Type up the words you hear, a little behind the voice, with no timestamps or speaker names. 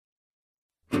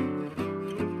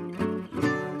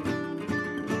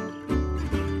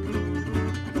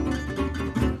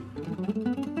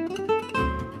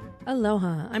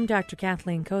Aloha, I'm Dr.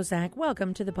 Kathleen Kozak.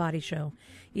 Welcome to The Body Show.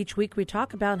 Each week we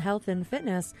talk about health and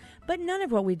fitness, but none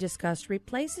of what we discuss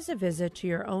replaces a visit to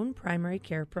your own primary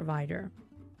care provider.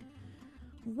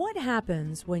 What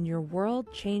happens when your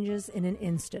world changes in an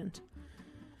instant?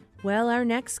 Well, our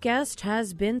next guest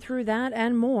has been through that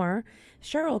and more.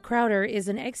 Cheryl Krauter is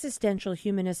an existential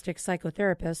humanistic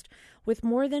psychotherapist with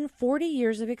more than 40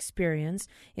 years of experience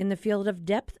in the field of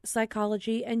depth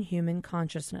psychology and human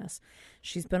consciousness.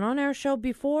 She's been on our show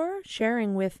before,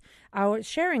 sharing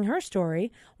her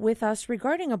story with us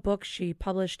regarding a book she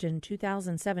published in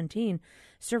 2017,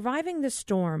 Surviving the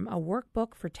Storm, a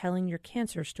workbook for telling your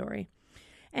cancer story.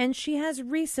 And she has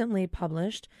recently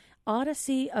published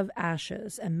Odyssey of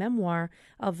Ashes, a memoir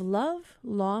of love,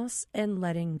 loss, and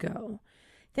letting go.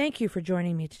 Thank you for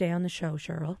joining me today on the show,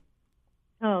 Cheryl.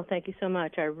 Oh, thank you so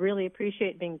much. I really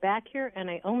appreciate being back here, and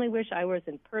I only wish I was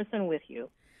in person with you.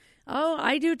 Oh,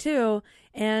 I do too.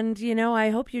 And, I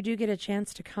hope you do get a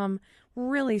chance to come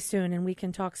really soon and we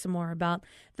can talk some more about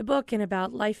the book and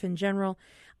about life in general.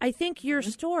 I think your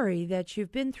story, that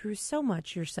you've been through so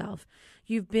much yourself,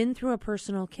 you've been through a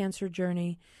personal cancer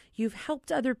journey, you've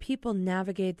helped other people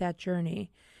navigate that journey,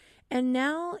 and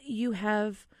now you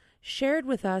have shared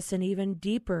with us an even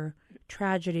deeper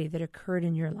tragedy that occurred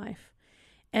in your life.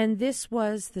 And this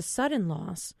was the sudden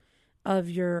loss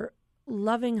of your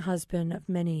loving husband of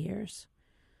many years.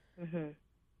 Mm-hmm.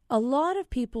 A lot of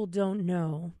people don't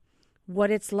know what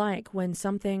it's like when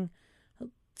something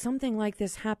like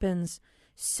this happens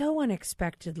so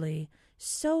unexpectedly,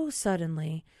 so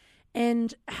suddenly,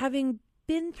 and having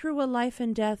been through a life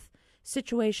and death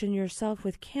situation yourself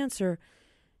with cancer,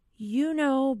 you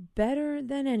know better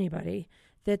than anybody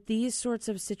that these sorts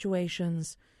of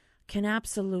situations can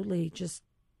absolutely just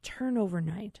turn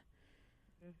overnight.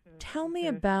 Mm-hmm. Tell me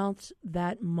about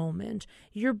that moment.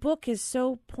 Your book is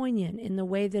so poignant in the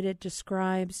way that it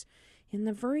describes, in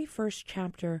the very first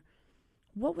chapter,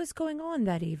 what was going on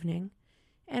that evening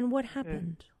and what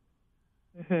happened.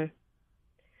 Mm-hmm.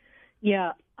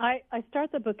 Yeah, I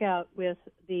start the book out with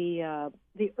the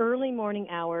early morning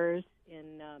hours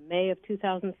in May of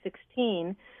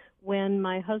 2016 when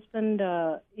my husband,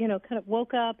 kind of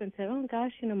woke up and said, "Oh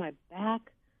gosh, my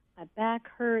back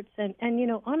hurts," and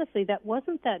honestly, that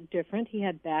wasn't that different. He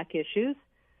had back issues,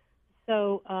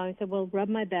 so I said, "Well, rub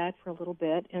my back for a little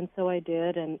bit," and so I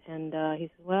did, and he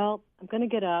said, "Well, I'm going to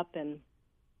get up," and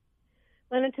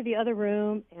went into the other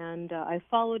room, and I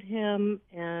followed him,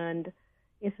 and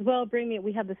he said, "Well,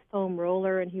 we have this foam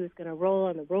roller," and he was going to roll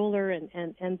on the roller, and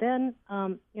then,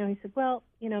 he said, "Well,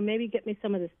 maybe get me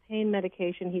some of this pain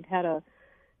medication." He'd had a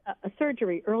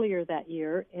surgery earlier that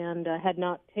year and had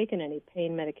not taken any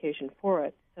pain medication for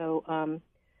it. So, I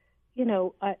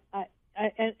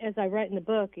as I write in the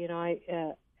book,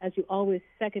 as you always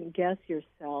second guess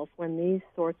yourself when these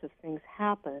sorts of things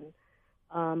happen,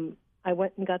 I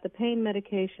went and got the pain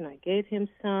medication. I gave him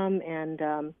some, and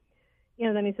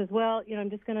then he says, "Well, I'm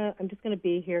just gonna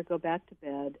be here. Go back to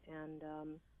bed."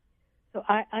 And so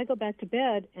I go back to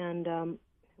bed, and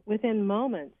within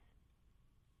moments,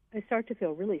 I start to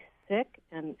feel really sick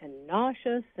and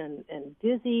nauseous and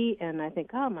dizzy, and I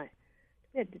think, "Oh my,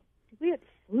 did we get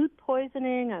food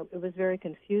poisoning?" It was very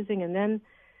confusing, and then,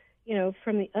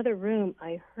 from the other room,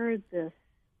 I heard this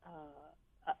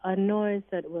a noise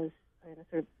that was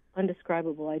sort of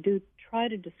undescribable. I do try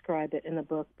to describe it in the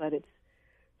book, but it's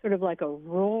sort of like a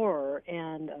roar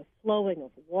and a flowing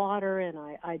of water, and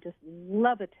I just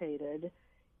levitated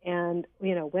and,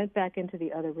 went back into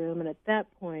the other room, and at that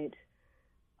point,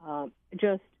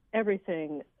 just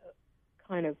everything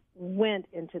kind of went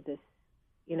into this,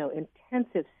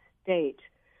 intensive state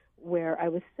where I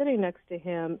was sitting next to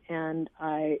him, and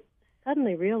I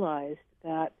suddenly realized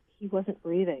that he wasn't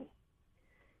breathing.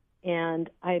 And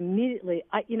I immediately,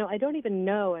 I don't even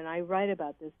know, and I write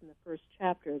about this in the first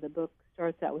chapter. The book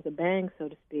starts out with a bang, so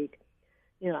to speak.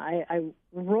 I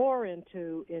roar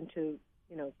into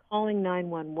calling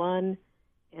 911,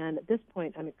 and at this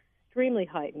point I'm extremely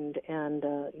heightened, and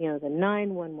the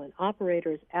 911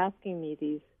 operator is asking me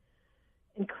these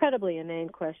incredibly inane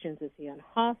questions. Is he on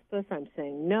hospice? I'm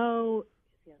saying no.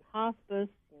 Is he on hospice?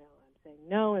 I'm saying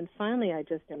no, and finally I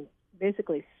just am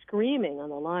basically screaming on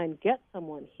the line, "Get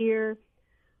someone here."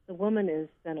 The woman is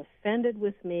then offended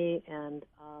with me, and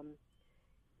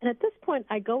at this point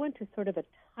I go into sort of a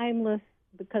timeless,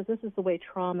 because this is the way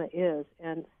trauma is,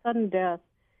 and sudden death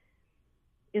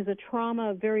is a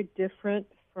trauma very different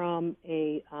from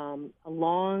a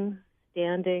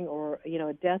long-standing or,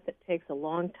 a death that takes a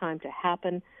long time to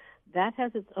happen. That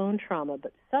has its own trauma,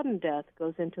 but sudden death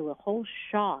goes into a whole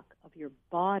shock of your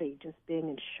body just being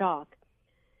in shock.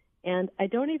 And I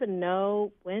don't even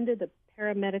know when did the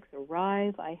paramedics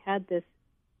arrive. I had this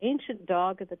ancient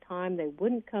dog at the time. They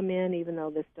wouldn't come in, even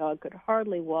though this dog could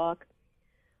hardly walk.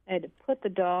 I had to put the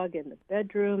dog in the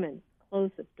bedroom and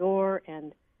close the door.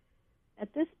 And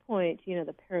at this point,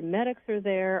 the paramedics are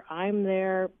there. I'm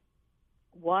there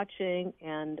watching,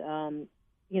 and,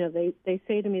 they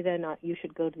say to me then, you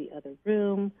should go to the other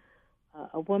room.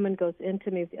 A woman goes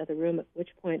into me to the other room, at which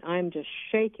point I'm just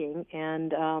shaking.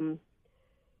 And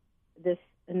this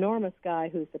enormous guy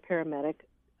who's the paramedic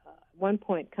at one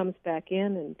point comes back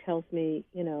in and tells me,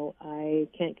 I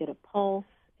can't get a pulse.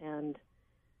 And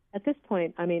at this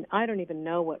point, I don't even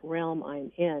know what realm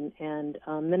I'm in. And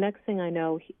the next thing I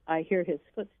know, I hear his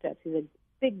footsteps. He's a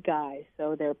big guy,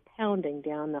 so they're pounding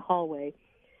down the hallway.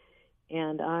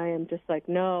 And I am just like,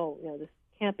 no, this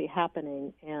can't be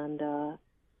happening. And,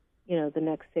 the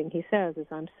next thing he says is,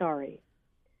 I'm sorry.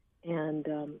 And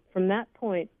from that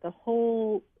point, the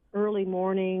whole early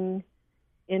morning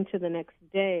into the next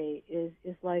day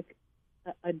is like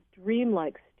a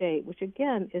dreamlike state, which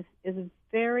again is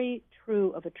very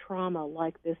true of a trauma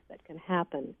like this that can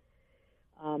happen.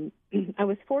 I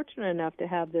was fortunate enough to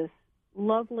have this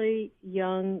lovely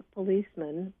young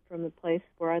policeman from the place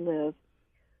where I live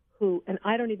who, and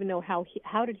I don't even know how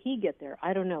did he get there?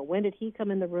 I don't know. When did he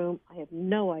come in the room? I have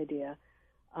no idea.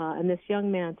 And this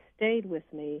young man stayed with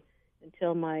me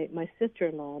until my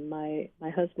sister-in-law, my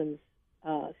husband's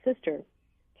sister,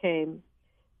 came,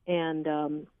 and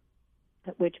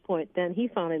at which point then he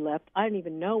finally left. I didn't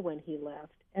even know when he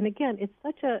left. And again, it's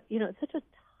such a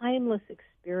timeless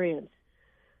experience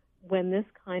when this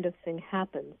kind of thing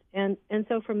happens. And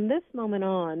so from this moment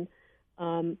on,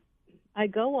 I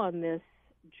go on this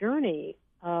journey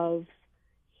of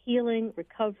healing,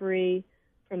 recovery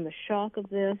from the shock of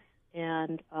this,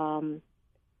 and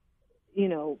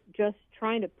just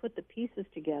trying to put the pieces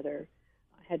together.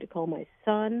 I had to call my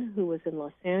son, who was in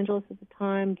Los Angeles at the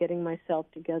time, getting myself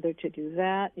together to do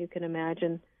that. You can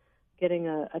imagine getting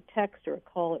a text or a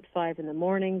call at 5 in the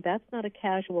morning. That's not a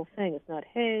casual thing. It's not,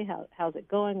 hey, how's it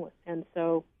going? And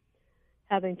so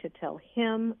having to tell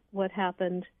him what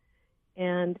happened.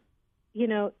 And,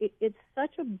 it's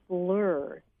such a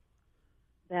blur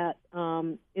that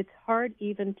it's hard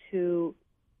even to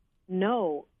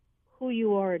know who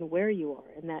you are and where you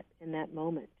are in that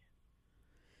moment.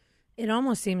 It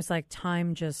almost seems like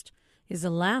time just is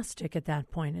elastic at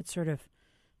that point. It sort of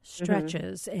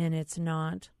stretches, and it's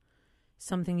not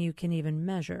something you can even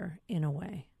measure in a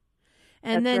way.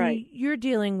 And That's then right. You're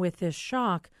dealing with this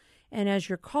shock, and as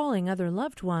you're calling other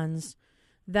loved ones,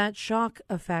 that shock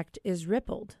effect is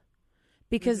rippled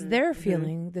because they're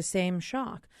feeling the same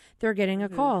shock. They're getting a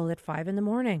call at 5 in the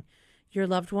morning. Your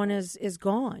loved one is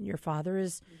gone. Your father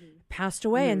is passed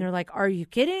away. And they're like, are you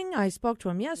kidding? I spoke to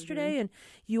him yesterday. And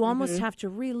you almost have to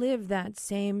relive that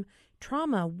same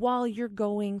trauma while you're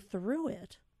going through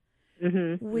it,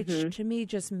 which to me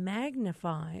just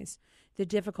magnifies the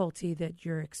difficulty that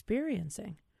you're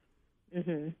experiencing.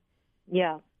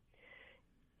 Yeah.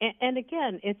 And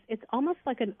again, it's almost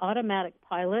like an automatic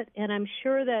pilot. And I'm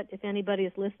sure that if anybody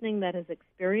is listening that has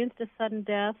experienced a sudden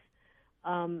death,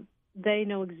 they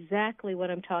know exactly what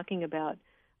I'm talking about.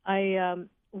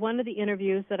 One of the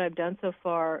interviews that I've done so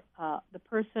far, the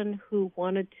person who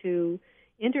wanted to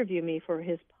interview me for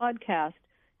his podcast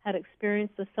had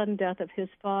experienced the sudden death of his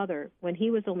father when he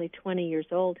was only 20 years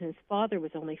old. His father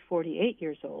was only 48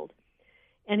 years old.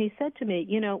 And he said to me,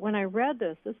 when I read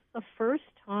this is the first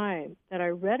time that I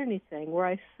read anything where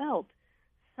I felt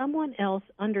someone else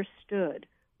understood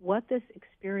what this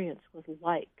experience was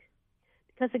like.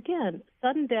 Because, again,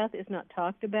 sudden death is not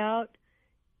talked about.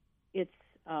 It's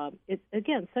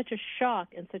again, such a shock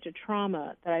and such a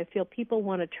trauma that I feel people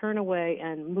want to turn away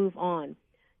and move on.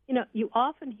 You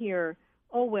often hear,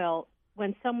 oh, well,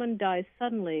 when someone dies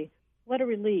suddenly, what a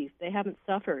relief, they haven't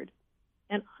suffered.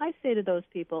 And I say to those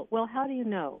people, well, how do you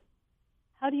know?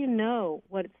 How do you know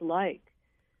what it's like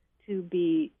to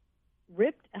be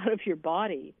ripped out of your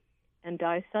body and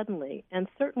die suddenly? And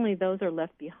certainly those are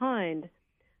left behind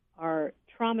are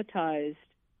traumatized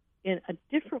in a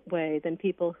different way than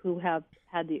people who have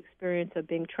had the experience of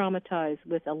being traumatized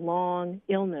with a long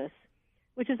illness,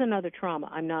 which is another trauma.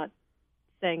 I'm not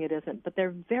saying it isn't, but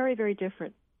they're very, very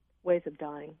different ways of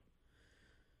dying.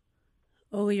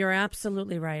 Oh, you're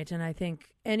absolutely right. And I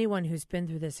think anyone who's been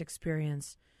through this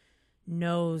experience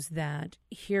knows that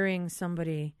hearing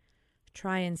somebody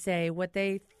try and say what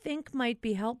they think might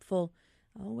be helpful,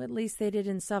 oh, at least they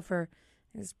didn't suffer,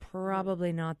 is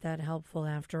probably not that helpful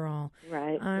after all.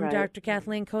 Right. I'm Dr.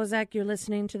 Kathleen Kozak. You're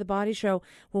listening to The Body Show.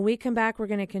 When we come back, we're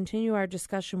going to continue our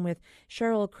discussion with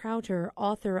Cheryl Krauter,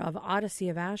 author of Odyssey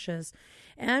of Ashes,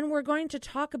 and we're going to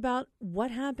talk about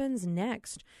what happens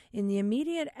next in the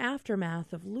immediate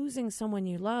aftermath of losing someone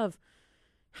you love.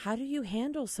 How do you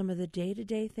handle some of the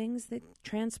day-to-day things that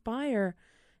transpire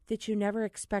that you never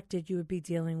expected you would be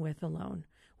dealing with alone?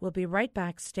 We'll be right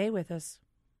back. Stay with us.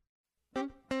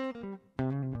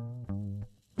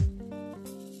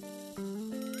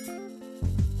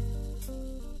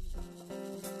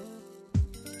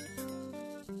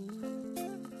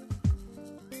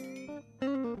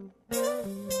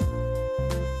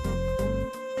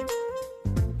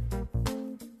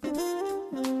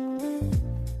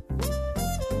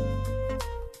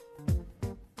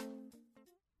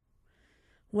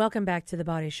 Welcome back to The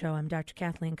Body Show. I'm Dr.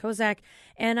 Kathleen Kozak,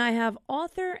 and I have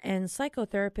author and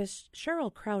psychotherapist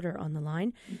Cheryl Krauter on the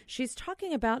line. She's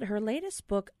talking about her latest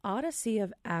book, Odyssey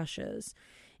of Ashes.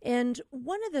 And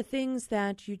one of the things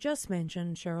that you just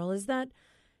mentioned, Cheryl, is that,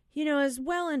 you know, as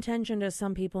well-intentioned as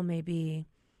some people may be,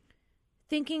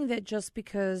 thinking that just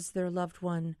because their loved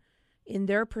one, in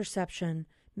their perception,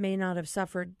 may not have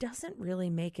suffered doesn't really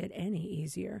make it any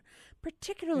easier,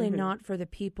 particularly not for the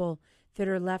people that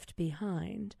are left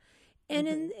behind. And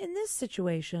in this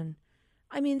situation,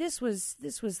 I mean, this was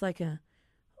like a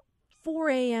 4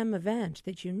 a.m. event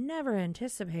that you never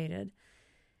anticipated.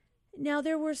 Now,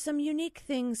 there were some unique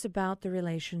things about the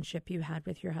relationship you had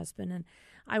with your husband, and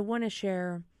I want to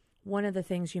share one of the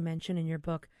things you mentioned in your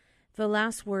book, the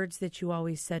last words that you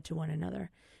always said to one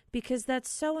another, because that's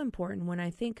so important when I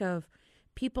think of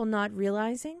people not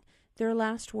realizing their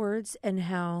last words, and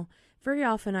how very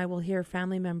often I will hear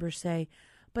family members say,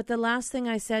 but the last thing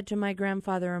I said to my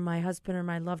grandfather or my husband or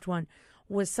my loved one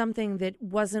was something that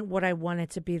wasn't what I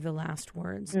wanted to be the last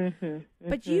words.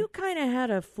 But you kind of had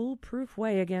a foolproof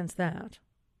way against that.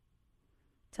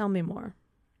 Tell me more.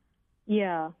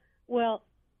 Yeah. Well,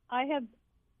 I have,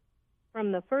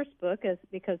 from the first book,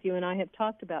 because you and I have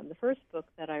talked about in the first book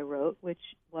that I wrote, which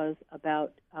was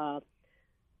about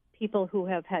people who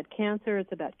have had cancer.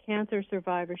 It's about cancer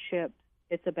survivorship.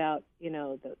 It's about, you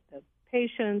know, the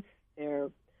patients, their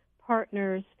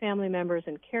partners, family members,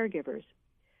 and caregivers.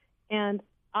 And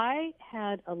I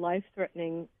had a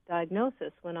life-threatening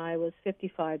diagnosis when I was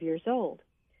 55 years old.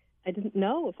 I didn't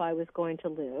know if I was going to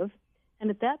live. And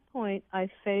at that point, I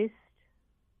faced,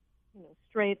 you know,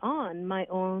 straight on my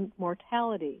own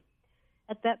mortality.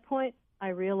 At that point, I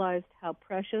realized how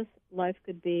precious life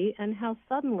could be and how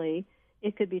suddenly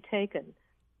it could be taken.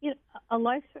 You know, a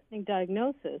life-threatening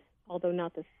diagnosis, although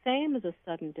not the same as a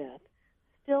sudden death,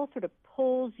 still sort of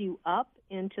pulls you up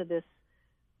into this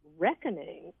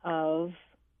reckoning of,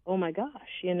 oh my gosh,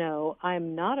 you know,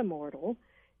 I'm not immortal.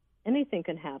 Anything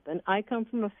can happen. I come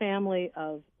from a family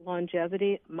of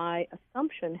longevity. My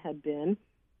assumption had been,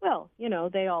 well, you know,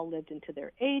 they all lived into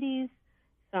their 80s.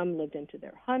 Some lived into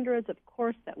their hundreds. Of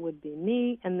course, that would be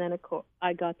me. And then, of course,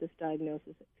 I got this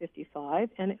diagnosis at 55,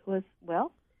 and it was,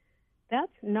 well,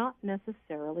 that's not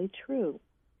necessarily true.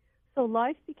 So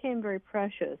life became very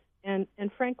precious. And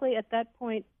frankly, at that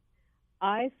point,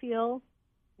 I feel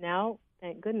now,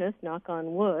 thank goodness, knock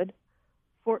on wood,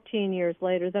 14 years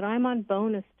later, that I'm on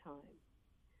bonus time.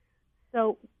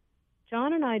 So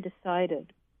John and I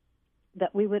decided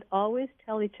that we would always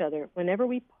tell each other, whenever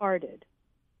we parted,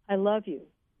 I love you.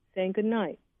 Saying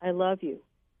goodnight, I love you.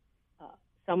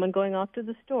 Someone going off to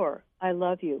the store, I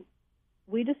love you.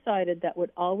 We decided that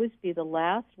would always be the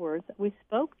last words that we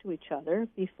spoke to each other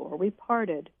before we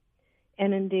parted.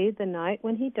 And indeed, the night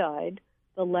when he died,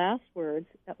 the last words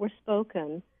that were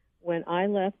spoken when I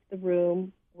left the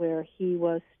room where he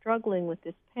was struggling with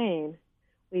this pain,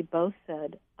 we both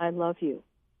said, I love you.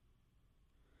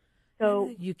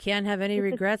 So you can't have any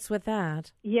regrets with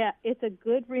that. Yeah, it's a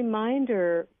good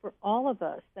reminder for all of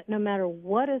us that no matter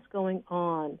what is going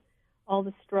on, all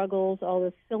the struggles, all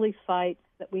the silly fights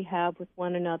that we have with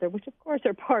one another, which of course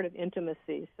are part of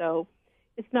intimacy, so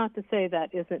it's not to say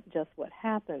that isn't just what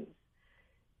happens.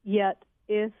 Yet,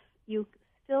 if you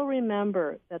still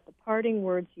remember that the parting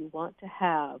words you want to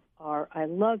have are, I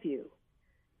love you,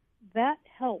 that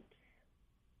helps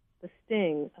the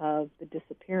sting of the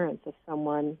disappearance of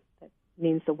someone that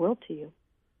means the world to you.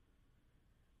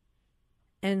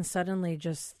 And suddenly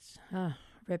just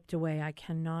ripped away. I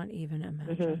cannot even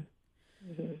imagine.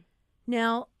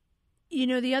 Now, you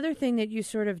know, the other thing that you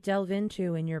sort of delve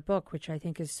into in your book, which I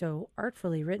think is so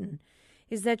artfully written,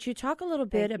 is that you talk a little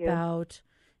bit about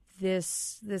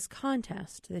this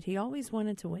contest that he always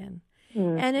wanted to win.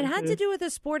 And it had to do with a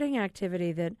sporting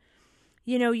activity that,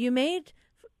 you know, you made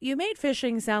you made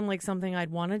fishing sound like something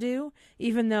I'd want to do,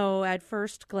 even though at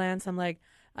first glance I'm like,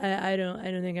 I don't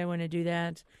think I want to do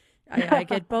that. I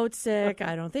get boat sick.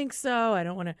 I don't think so. I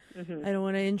don't want to. I don't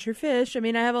want to injure fish. I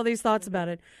mean, I have all these thoughts about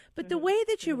it. But the way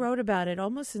that you wrote about it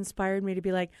almost inspired me to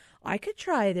be like, I could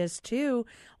try this too.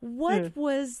 What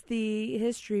was the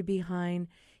history behind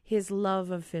his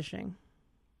love of fishing?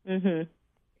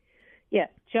 Yeah,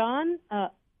 John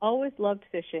always loved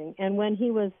fishing, and when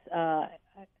he was, I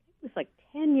think he was like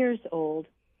 10 years old,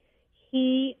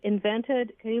 he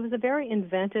was a very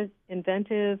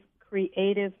inventive,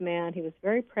 creative man. He was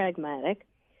very pragmatic,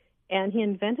 and he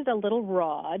invented a little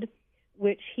rod,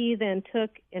 which he then took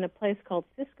in a place called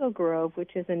Cisco Grove,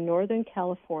 which is in Northern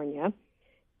California,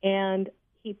 and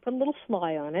he put a little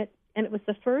fly on it, and it was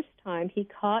the first time he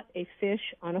caught a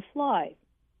fish on a fly.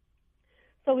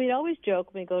 So we'd always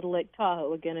joke when we go to Lake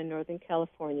Tahoe, again in Northern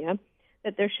California,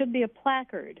 that there should be a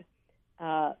placard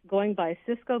going by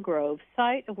Cisco Grove,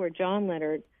 site of where John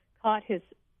Leonard caught his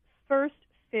first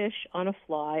fish on a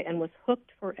fly and was hooked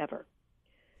forever.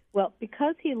 Well,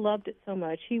 because he loved it so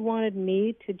much, he wanted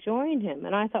me to join him.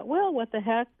 And I thought, well, what the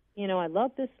heck? I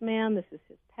love this man. This is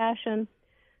his passion.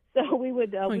 So we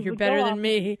would. You're better than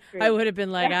me. I would have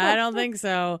been like, I don't think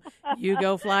so. You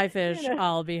go fly fish.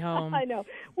 I'll be home. I know.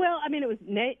 Well, I mean,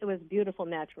 it was beautiful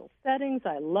natural settings.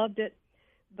 I loved it.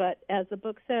 But as the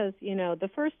book says, the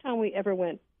first time we ever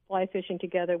went fly fishing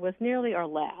together was nearly our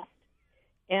last.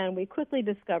 And we quickly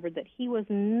discovered that he was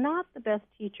not the best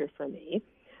teacher for me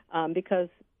because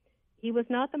he was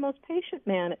not the most patient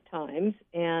man at times.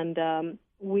 And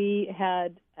we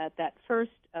had, at that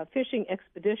first fishing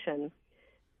expedition,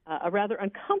 a rather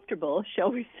uncomfortable,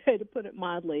 shall we say, to put it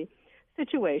mildly,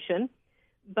 situation.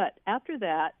 But after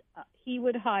that, he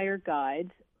would hire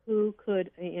guides who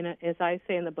could, as I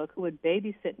say in the book, who would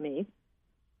babysit me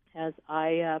as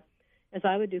I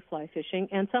would do fly fishing.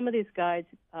 And some of these guides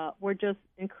were just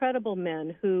incredible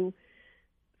men who,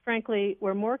 frankly,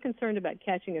 were more concerned about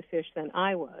catching a fish than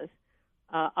I was.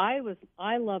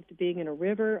 I loved being in a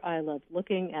river. I loved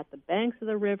looking at the banks of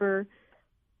the river,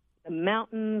 the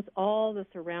mountains, all the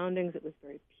surroundings. It was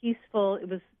very peaceful.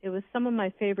 It was some of my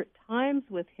favorite times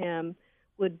with him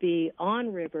would be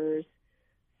on rivers,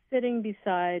 sitting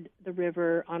beside the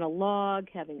river on a log,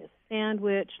 having a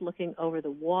sandwich, looking over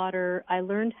the water. I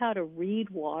learned how to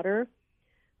read water.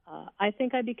 I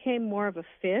think I became more of a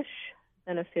fish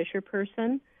than a fisher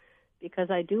person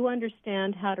because I do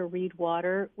understand how to read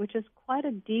water, which is quite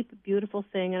a deep, beautiful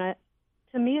thing. And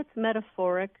to me, it's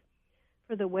metaphoric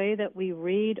for the way that we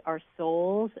read our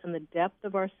souls and the depth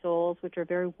of our souls, which are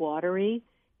very watery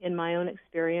in my own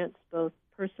experience, both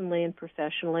personally and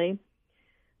professionally.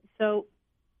 So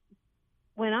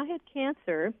when I had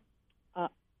cancer,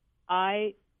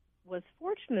 I was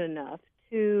fortunate enough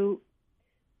to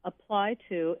apply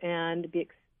to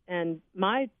and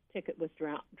my ticket was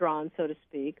drawn, so to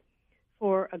speak,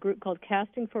 for a group called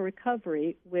Casting for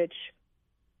Recovery, which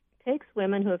takes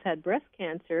women who have had breast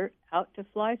cancer out to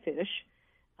fly fish.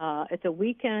 It's a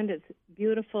weekend. It's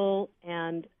beautiful,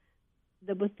 and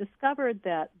it was discovered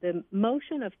that the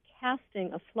motion of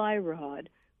casting a fly rod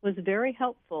was very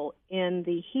helpful in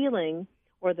the healing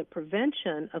or the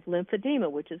prevention of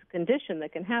lymphedema, which is a condition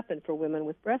that can happen for women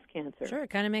with breast cancer. Sure, it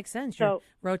kind of makes sense. You're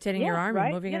rotating your arm, right?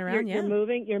 You're moving it around.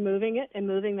 You're moving it and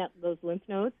moving those lymph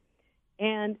nodes.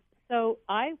 And so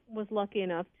I was lucky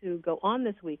enough to go on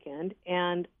this weekend,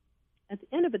 and at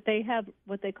the end of it, they have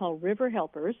what they call river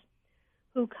helpers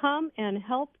who come and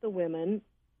help the women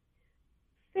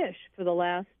fish for the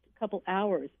last couple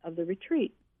hours of the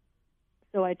retreat.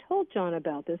 So I told John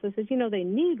about this. I said, they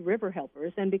need river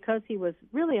helpers. And because he was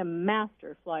really a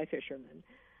master fly fisherman,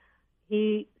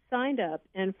 he signed up.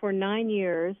 And for 9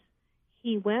 years,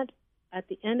 he went at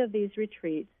the end of these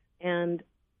retreats and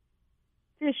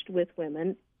fished with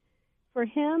women. For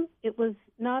him, it was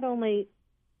not only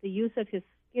the use of his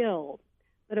skill,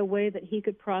 but a way that he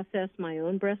could process my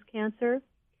own breast cancer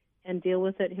and deal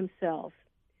with it himself.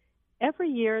 Every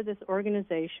year, this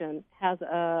organization has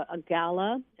a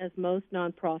gala, as most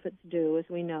nonprofits do, as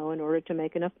we know, in order to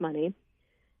make enough money.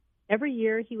 Every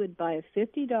year, he would buy a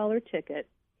 $50 ticket,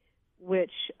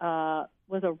 which was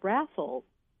a raffle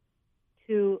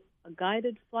to a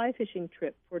guided fly fishing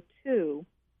trip for two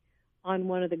on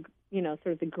one of the, sort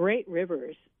of the great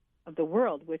rivers of the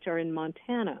world, which are in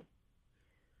Montana.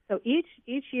 So each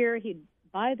year, he'd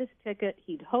buy this ticket.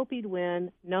 He'd hope he'd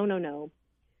win. No.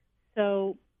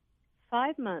 So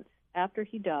 5 months after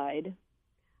he died,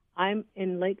 I'm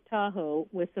in Lake Tahoe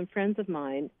with some friends of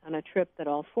mine on a trip that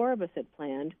all four of us had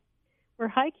planned. We're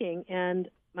hiking, and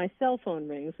my cell phone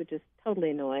rings, which is totally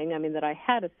annoying. I mean, that I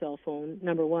had a cell phone,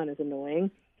 number one, is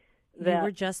annoying. that you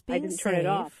were just being I didn't safe. turn it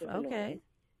off. Okay.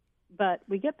 But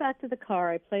we get back to the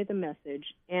car, I play the message,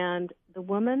 and the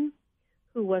woman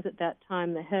who was at that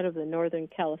time the head of the Northern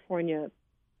California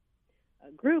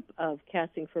group of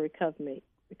Casting for Recovery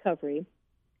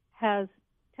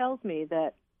tells me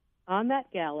that on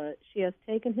that gala, she has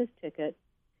taken his ticket,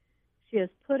 she has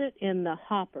put it in the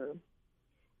hopper,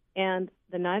 and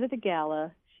the night of the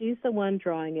gala, she's the one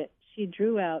drawing it. She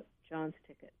drew out John's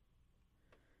ticket.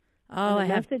 Oh, I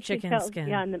have chicken skin.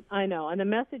 Yeah, I know. And the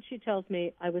message she tells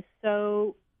me, I was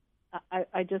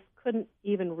I just couldn't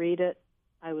even read it.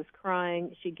 I was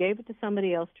crying. She gave it to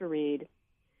somebody else to read,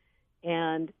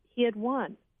 and he had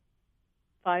won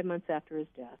 5 months after his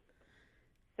death.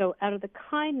 So out of the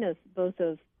kindness both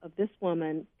of this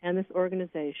woman and this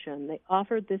organization, they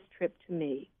offered this trip to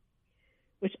me,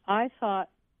 which I thought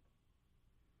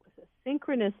was a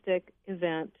synchronistic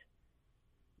event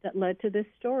that led to this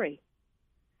story.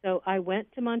 So I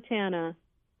went to Montana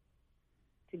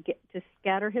to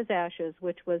scatter his ashes,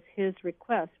 which was his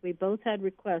request. We both had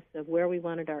requests of where we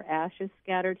wanted our ashes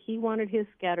scattered. He wanted his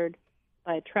scattered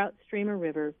by a trout stream or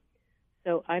river.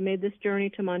 So I made this journey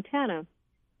to Montana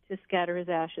to scatter his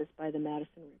ashes by the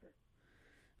Madison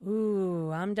River.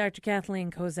 Ooh, I'm Dr. Kathleen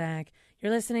Kozak.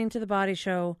 You're listening to The Body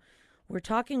Show. We're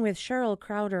talking with Cheryl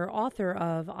Krauter, author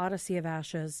of Odyssey of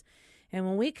Ashes. And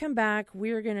when we come back,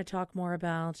 we're going to talk more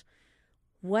about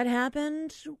what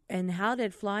happened and how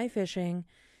did fly fishing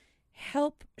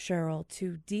help Cheryl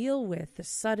to deal with the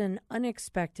sudden,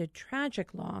 unexpected,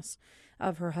 tragic loss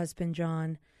of her husband,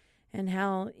 John, and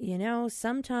how,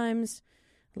 sometimes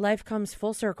life comes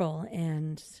full circle,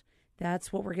 and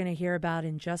that's what we're going to hear about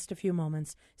in just a few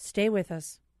moments. Stay with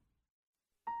us.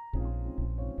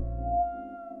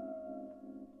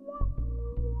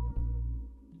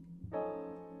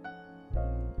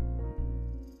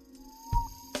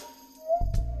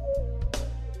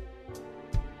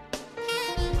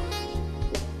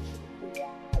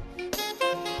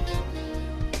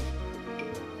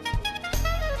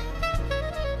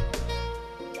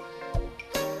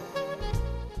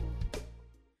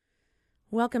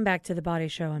 Welcome back to The Body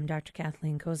Show. I'm Dr.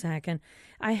 Kathleen Kozak, and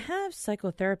I have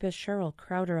psychotherapist Cheryl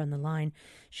Krauter on the line.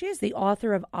 She is the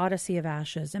author of Odyssey of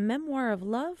Ashes, a memoir of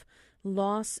love,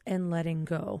 loss, and letting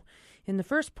go. In the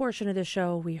first portion of the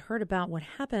show, we heard about what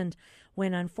happened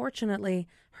when, unfortunately,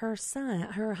 her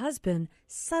husband,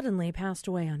 suddenly passed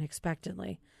away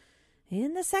unexpectedly.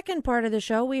 In the second part of the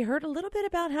show, we heard a little bit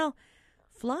about how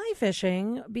fly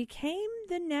fishing became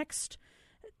the next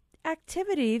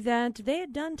activity that they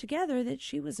had done together that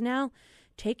she was now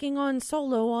taking on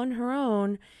solo on her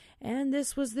own, and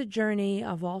this was the journey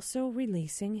of also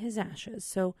releasing his ashes.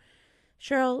 So,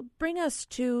 Cheryl, bring us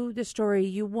to the story.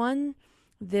 You won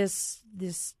this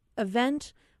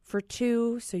event for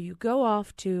two, so you go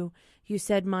off to, you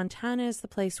said Montana is the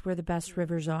place where the best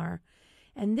rivers are,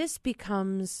 and this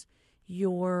becomes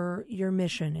your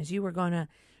mission, as you were going to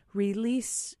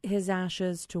release his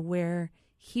ashes to where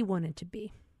he wanted to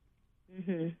be.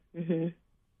 Mm-hmm. Mm-hmm.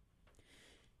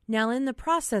 Now, in the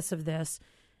process of this,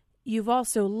 you've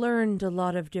also learned a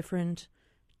lot of different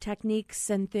techniques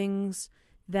and things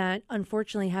that,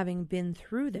 unfortunately, having been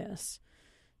through this,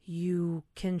 you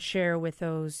can share with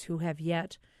those who have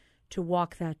yet to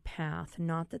walk that path.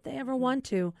 Not that they ever want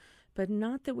to, but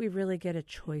not that we really get a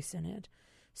choice in it.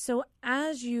 So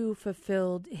as you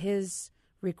fulfilled his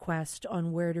request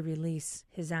on where to release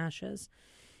his ashes,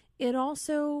 it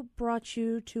also brought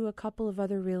you to a couple of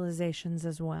other realizations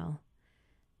as well.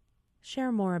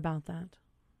 Share more about that.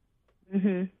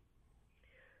 Mm-hmm.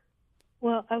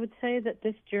 Well, I would say that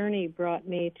this journey brought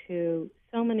me to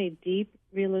so many deep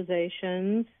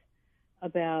realizations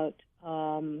about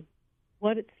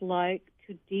what it's like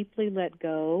to deeply let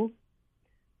go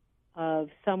of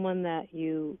someone that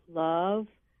you love,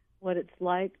 what it's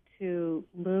like to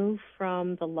move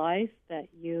from the life that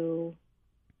you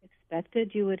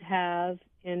expected you would have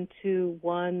into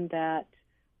one that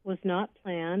was not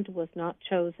planned, was not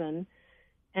chosen,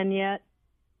 and yet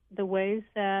the ways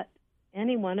that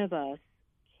any one of us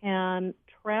can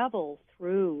travel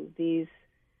through these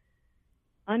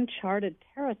uncharted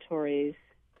territories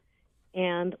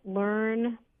and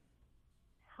learn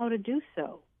how to do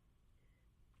so.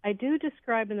 I do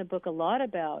describe in the book a lot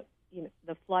about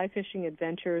the fly fishing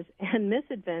adventures and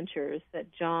misadventures that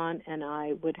John and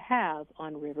I would have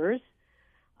on rivers.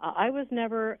 I was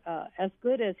never as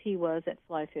good as he was at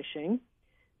fly fishing,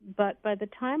 but by the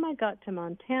time I got to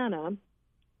Montana,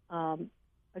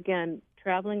 again,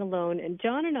 traveling alone, and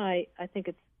John and I think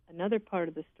it's another part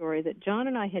of the story that John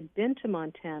and I had been to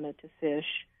Montana to fish,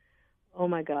 oh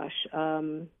my gosh,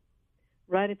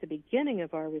 right at the beginning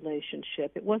of our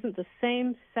relationship. It wasn't the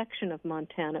same section of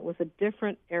Montana. It was a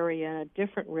different area and a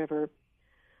different river.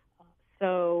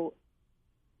 So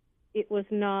it was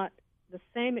not the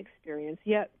same experience,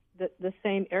 yet the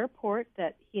same airport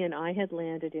that he and I had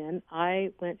landed in,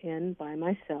 I went in by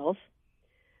myself.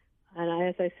 And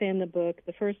as I say in the book,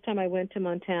 the first time I went to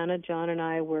Montana, John and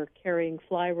I were carrying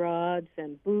fly rods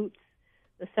and boots.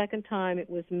 The second time it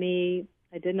was me.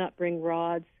 I did not bring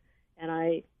rods, and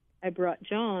I brought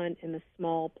John in a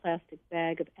small plastic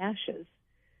bag of ashes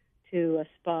to a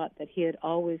spot that he had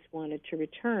always wanted to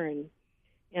return.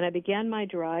 And I began my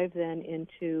drive then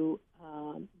into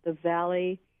the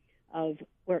valley of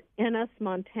Ennis,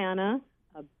 Montana,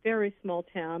 a very small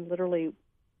town, literally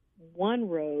one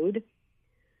road,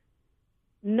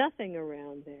 nothing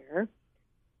around there,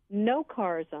 no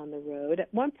cars on the road.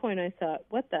 At one point I thought,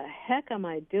 what the heck am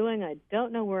I doing? I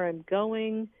don't know where I'm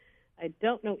going. I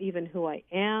don't know even who I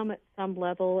am at some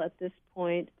level at this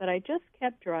point, but I just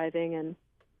kept driving and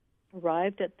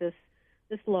arrived at this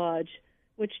lodge,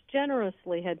 which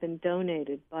generously had been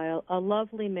donated by a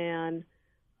lovely man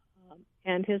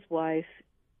and his wife.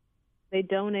 They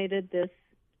donated this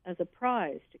as a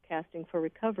prize to Casting for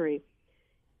Recovery.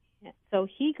 So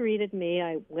he greeted me.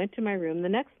 I went to my room. The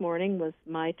next morning was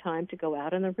my time to go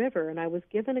out on the river, and I was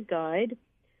given a guide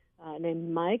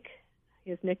named Mike.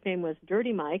 His nickname was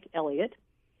Dirty Mike Elliott,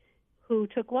 who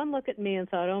took one look at me and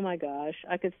thought, oh, my gosh.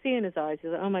 I could see in his eyes. He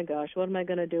said, oh, my gosh, what am I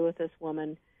going to do with this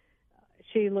woman?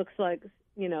 She looks like,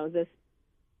 this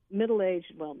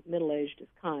middle-aged is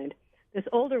kind, this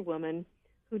older woman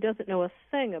who doesn't know a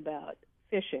thing about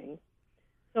fishing.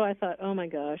 So I thought, oh, my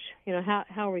gosh,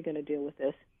 how are we going to deal with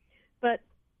this? But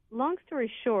long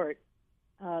story short,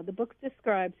 the book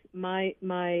describes my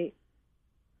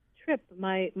trip,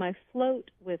 my float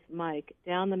with Mike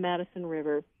down the Madison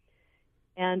River.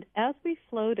 And as we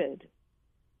floated,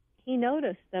 he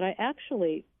noticed that I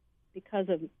actually, because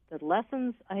of the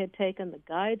lessons I had taken, the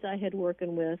guides I had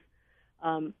working with,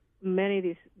 many of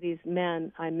these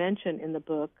men I mention in the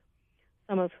book,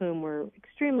 some of whom were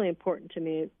extremely important to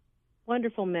me,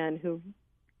 wonderful men who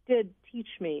did teach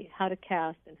me how to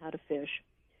cast and how to fish.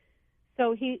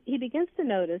 So he begins to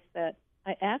notice that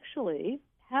I actually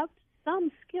have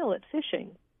some skill at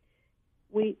fishing.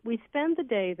 We spend the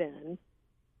day then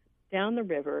down the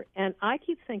river, and I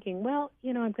keep thinking, well,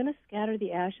 I'm going to scatter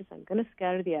the ashes.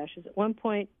 At one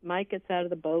point, Mike gets out of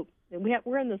the boat, and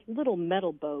we're in this little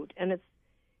metal boat, and it's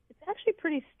actually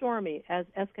pretty stormy, as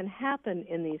can happen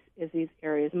in these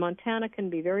areas. Montana can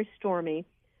be very stormy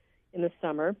in the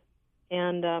summer.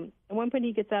 And at one point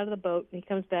he gets out of the boat and he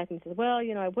comes back and says, well,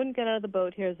 I wouldn't get out of the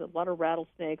boat. Here's a lot of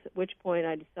rattlesnakes, at which point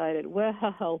I decided,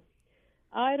 well,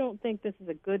 I don't think this is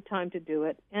a good time to do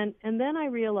it. And then I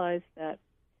realized that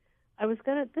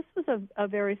this was a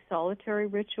very solitary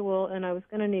ritual, and I was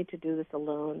going to need to do this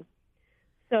alone.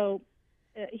 So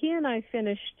he and I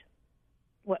finished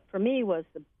what for me was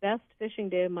the best fishing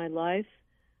day of my life.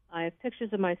 I have pictures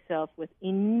of myself with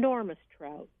enormous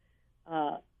trout,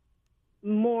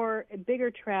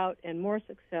 bigger trout and more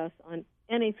success on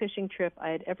any fishing trip I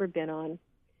had ever been on.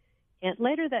 And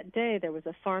later that day, there was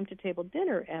a farm-to-table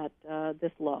dinner at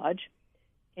this lodge,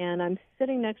 and I'm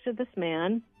sitting next to this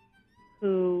man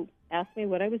who asked me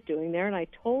what I was doing there, and I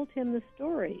told him the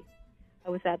story. I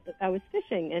was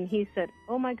fishing, and he said,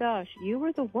 oh, my gosh, you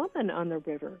were the woman on the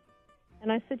river.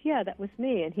 And I said, yeah, that was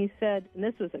me. And he said, and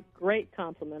this was a great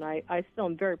compliment, I still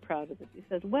am very proud of it. He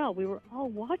says, well, we were all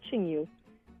watching you,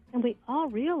 and we all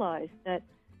realized that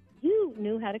you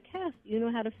knew how to cast, you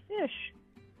knew how to fish.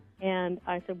 And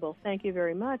I said, well, thank you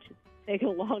very much. It's taken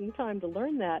a long time to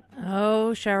learn that.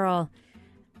 Oh, Cheryl,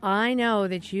 I know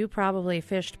that you probably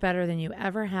fished better than you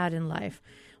ever had in life.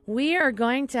 We are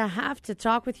going to have to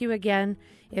talk with you again.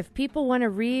 If people want to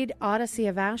read Odyssey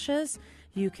of Ashes,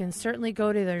 you can certainly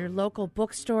go to their local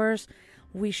bookstores.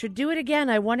 We should do it again.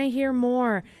 I want to hear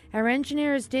more. Our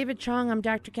engineer is David Chong. I'm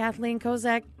Dr. Kathleen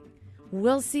Kozak.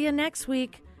 We'll see you next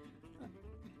week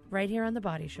right here on The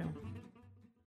Body Show.